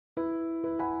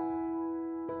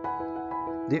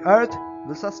The earth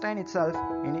will sustain itself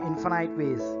in infinite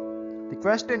ways. The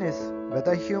question is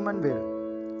whether human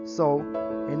will. So,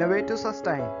 innovate to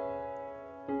sustain.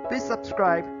 Please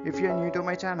subscribe if you are new to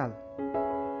my channel.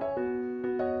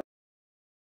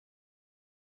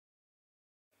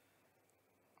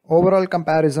 Overall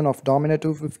comparison of Dominar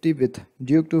 250 with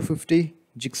Duke 250,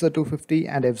 Gixxer 250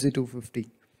 and FZ 250.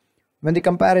 When the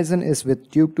comparison is with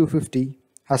Duke 250,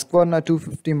 Husqvarna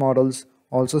 250 models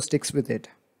also sticks with it.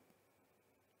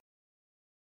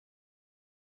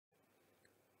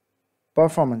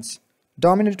 Performance.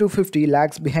 Dominar 250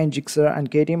 lags behind Gixxer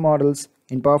and KTM models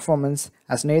in performance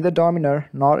as neither Dominar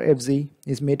nor FZ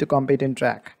is made to compete in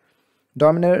track.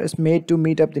 Dominar is made to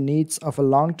meet up the needs of a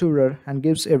long tourer and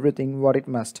gives everything what it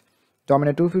must.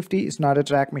 Dominar 250 is not a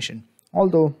track machine,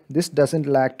 although this doesn't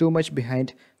lag too much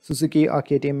behind Suzuki or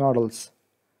KTM models.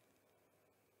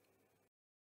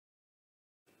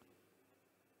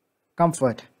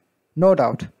 Comfort. No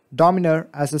doubt, Dominar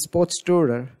as a sports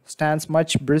tourer stands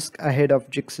much brisk ahead of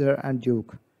Gixxer and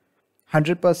Duke.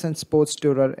 100% sports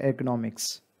tourer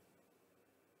ergonomics.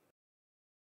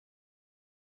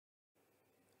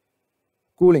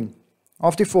 Cooling.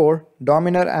 Of the four,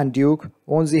 Dominar and Duke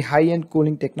owns the high-end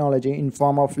cooling technology in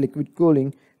form of liquid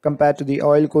cooling compared to the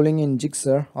oil cooling in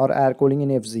Gixxer or air cooling in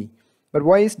FZ. But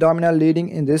why is Dominar leading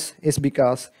in this is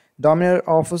because Dominar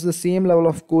offers the same level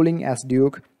of cooling as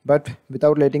Duke but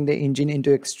without letting the engine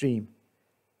into extreme.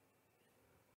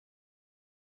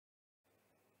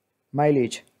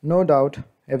 Mileage. No doubt,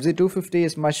 FZ 250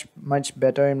 is much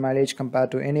better in mileage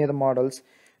compared to any other models.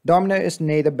 Dominar is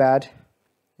neither bad.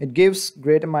 It gives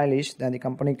greater mileage than the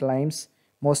company claims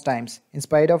most times, in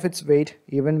spite of its weight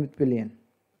even with pillion.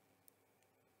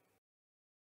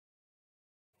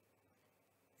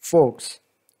 Forks.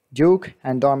 Duke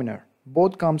and Dominar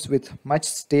both comes with much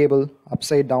stable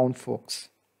upside down forks.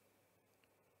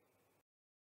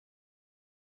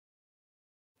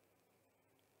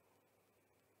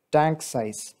 Tank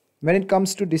size. When it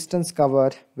comes to distance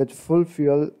covered with full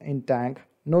fuel in tank,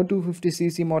 no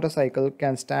 250cc motorcycle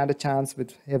can stand a chance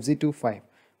with FZ25,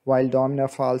 while Dominar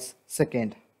falls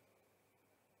second.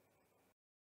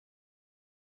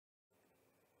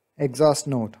 Exhaust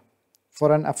note.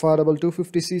 For an affordable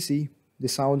 250cc,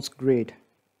 this sounds great.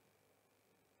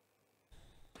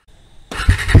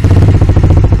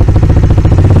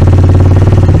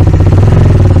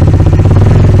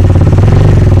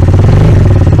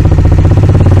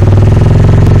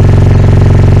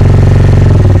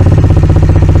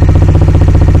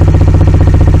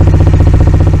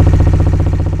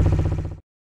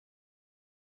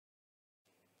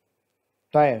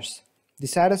 Tires. The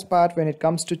saddest part when it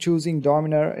comes to choosing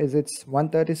Dominar is its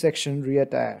 130 section rear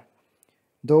tire,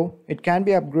 though it can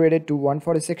be upgraded to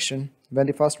 140 section when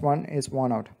the first one is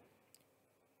worn out.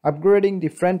 Upgrading the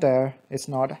front tire is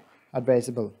not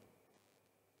advisable.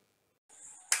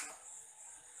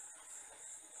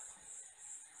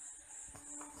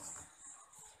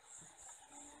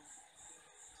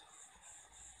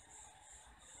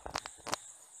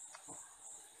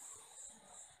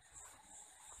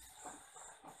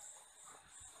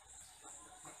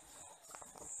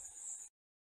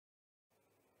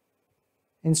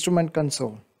 Instrument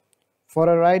console. For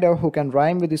a rider who can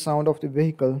rhyme with the sound of the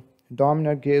vehicle,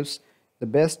 Dominar gives the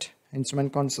best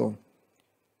instrument console.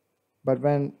 But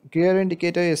when gear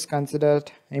indicator is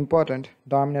considered important,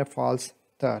 Dominar falls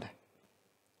third.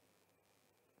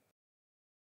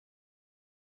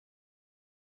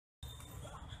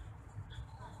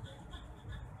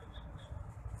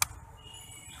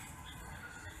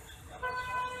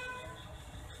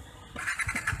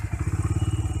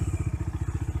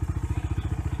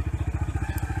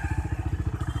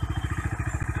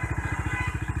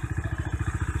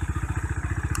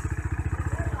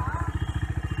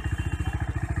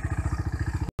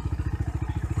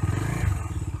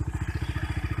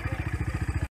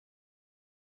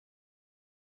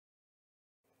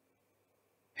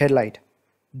 Headlight.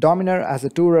 Dominar as a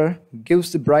tourer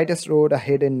gives the brightest road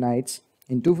ahead in nights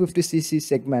in 250cc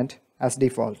segment as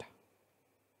default.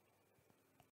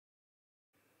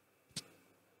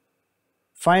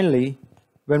 Finally,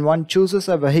 when one chooses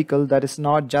a vehicle that is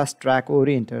not just track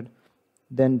oriented,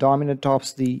 then Dominar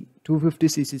tops the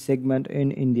 250cc segment in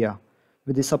India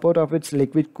with the support of its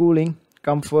liquid cooling,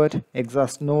 comfort,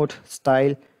 exhaust note,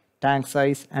 style, tank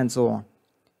size and so on.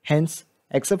 Hence,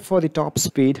 except for the top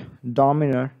speed,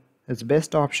 Dominar is the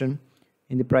best option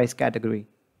in the price category.